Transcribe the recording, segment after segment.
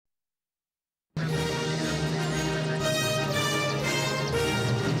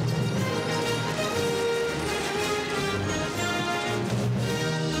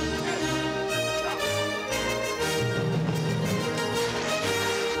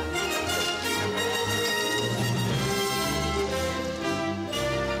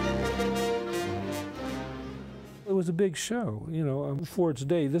a big show. You know, for its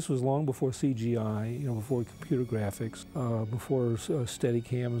day, this was long before CGI, you know, before computer graphics, before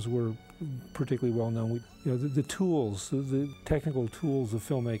Steadicams were particularly well known. You know, the tools, the technical tools of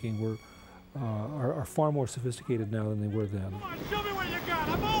filmmaking were are far more sophisticated now than they were then. Come on, show me what you got.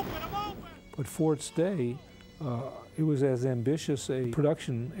 I'm open. But for its day, it was as ambitious a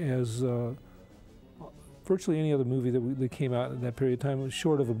production as virtually any other movie that came out in that period of time,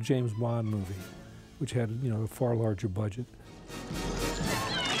 short of a James Bond movie, which had, you know, a far larger budget.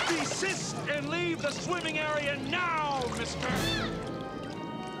 Desist and leave the swimming area now, mister!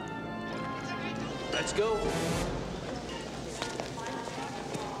 Let's go.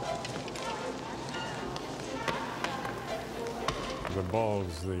 The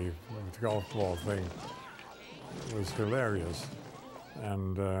balls, the golf ball thing was hilarious.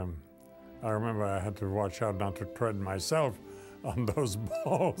 And I remember I had to watch out not to tread myself on those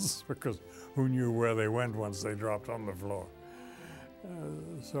balls because who knew where they went once they dropped on the floor.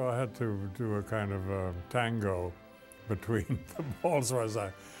 So I had to do a kind of a tango between the balls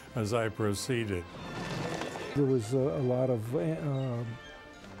as I proceeded. There was a lot of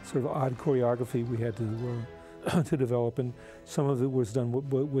sort of odd choreography we had to develop, and some of it was done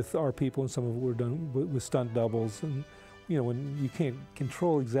with our people, and some of it were done with stunt doubles. And you know, when you can't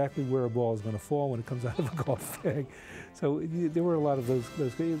control exactly where a ball is going to fall when it comes out of a golf bag, so there were a lot of those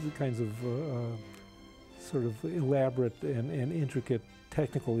kinds of sort of elaborate and intricate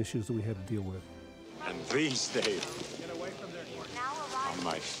technical issues that we had to deal with. And these days, are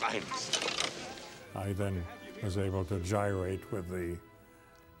my finest. I then was able to gyrate with the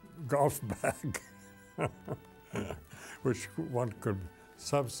golf bag, which one could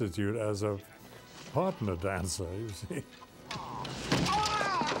substitute as a partner dancer, you see.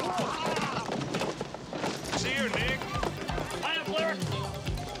 See you, Nick. Hi, Blair.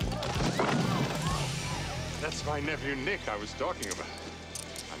 That's my nephew Nick I was talking about.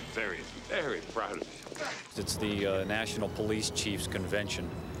 I'm very, very proud of you. It's the National Police Chiefs Convention,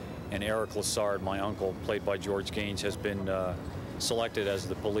 and Eric Lessard, my uncle, played by George Gaines, has been selected as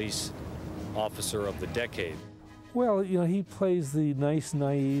the police officer of the decade. Well, you know, he plays the nice,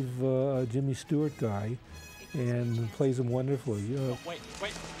 naive Jimmy Stewart guy, and plays him wonderfully. Wait.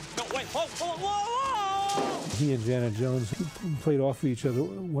 No, wait. Whoa. He and Janet Jones played off of each other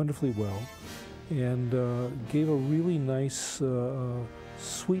wonderfully well, and gave a really nice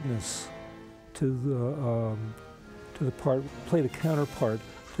sweetness to the part, played a counterpart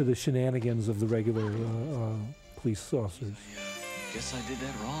to the shenanigans of the regular police officers. Guess I did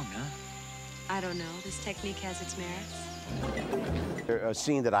that wrong, huh? I don't know. This technique has its merits. A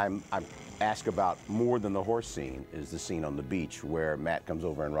scene that I'm asked about more than the horse scene is the scene on the beach where Matt comes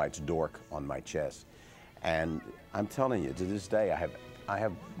over and writes dork on my chest. And I'm telling you, to this day, I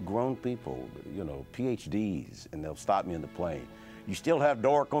have grown people, you know, PhDs, and they'll stop me in the plane. You still have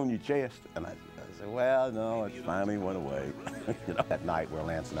dork on your chest? And I say, well, no, it finally went away. You know, that night where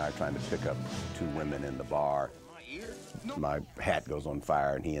Lance and I are trying to pick up two women in the bar, my hat goes on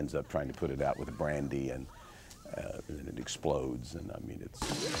fire, and he ends up trying to put it out with brandy, and it explodes. And I mean, it's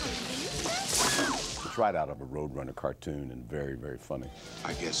right out of a Roadrunner cartoon, and very, very funny.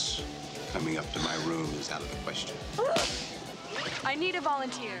 I guess coming up to my room is out of the question. I need a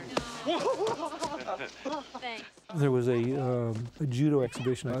volunteer. Thanks. There was a judo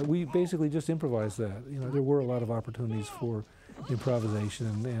exhibition. We basically just improvised that. You know, there were a lot of opportunities for improvisation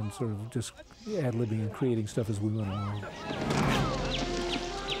and sort of just ad-libbing and creating stuff as we went along.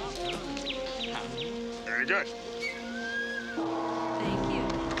 Very good. Thank you.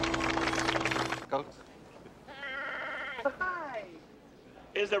 Go. Hi.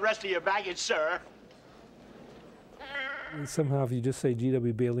 Here's the rest of your baggage, sir. Somehow, if you just say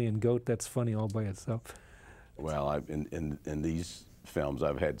G.W. Bailey and goat, that's funny all by itself. Well, in these films,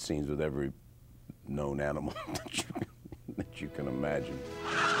 I've had scenes with every known animal that you can imagine.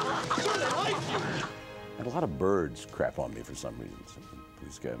 And a lot of birds crap on me for some reason.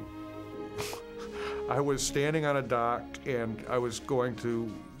 Please get them. I was standing on a dock, and I was going to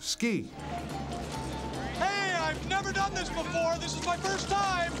ski. Hey, I've never done this before. This is my first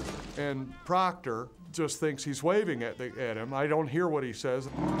time. And Proctor just thinks he's waving at him. I don't hear what he says.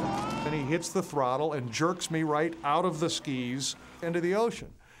 And he hits the throttle and jerks me right out of the skis into the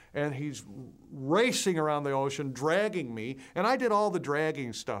ocean. And he's racing around the ocean, dragging me. And I did all the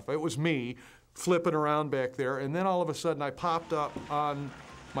dragging stuff. It was me flipping around back there. And then all of a sudden, I popped up on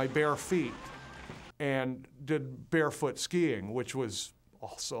my bare feet and did barefoot skiing, which was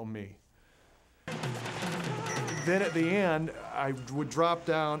also me. Then at the end, I would drop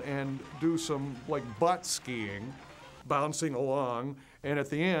down and do some like butt skiing, bouncing along. And at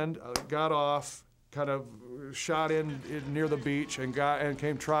the end, I got off kind of shot in near the beach and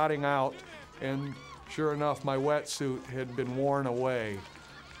came trotting out, and sure enough, my wetsuit had been worn away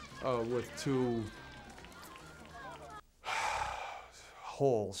with 2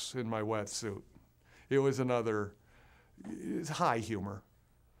 holes in my wetsuit. It was another high humor.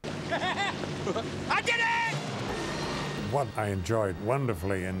 I did it! What I enjoyed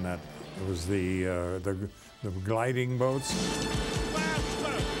wonderfully in that was the gliding boats.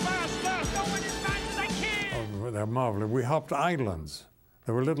 Faster! Going as fast as I can! Oh, they're marvelous. We hopped islands.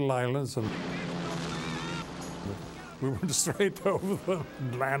 There were little islands, and we went straight over them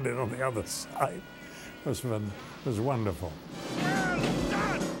and landed on the other side. It was wonderful.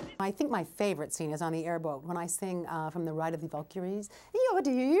 I think my favorite scene is on the airboat when I sing from the Ride of the Valkyries.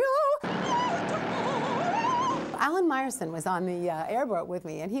 Alan Meyerson was on the airboat with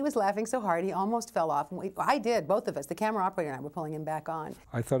me, and he was laughing so hard he almost fell off. I did, both of us. The camera operator and I were pulling him back on.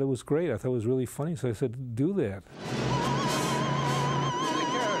 I thought it was great. I thought it was really funny, so I said, do that.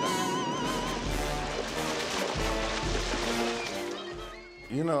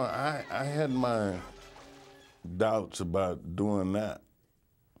 You know, I had my doubts about doing that,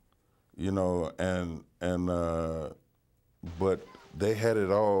 you know, but they had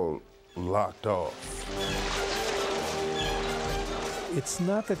it all locked off. It's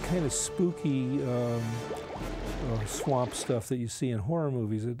not the kind of spooky swamp stuff that you see in horror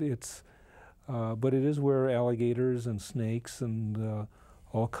movies. But it is where alligators and snakes and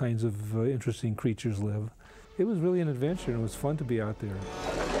all kinds of interesting creatures live. It was really an adventure, and it was fun to be out there.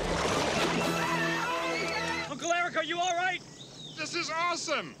 Uncle Eric, are you all right? This is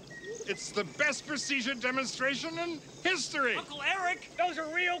awesome! It's the best procedure demonstration in history! Uncle Eric, those are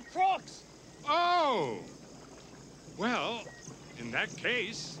real crooks! Oh! Well, in that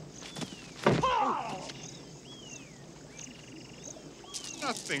case... Oh!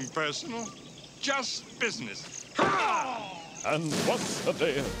 Nothing personal, just business. And once a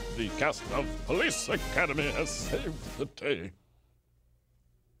day, the cast of Police Academy has saved the day.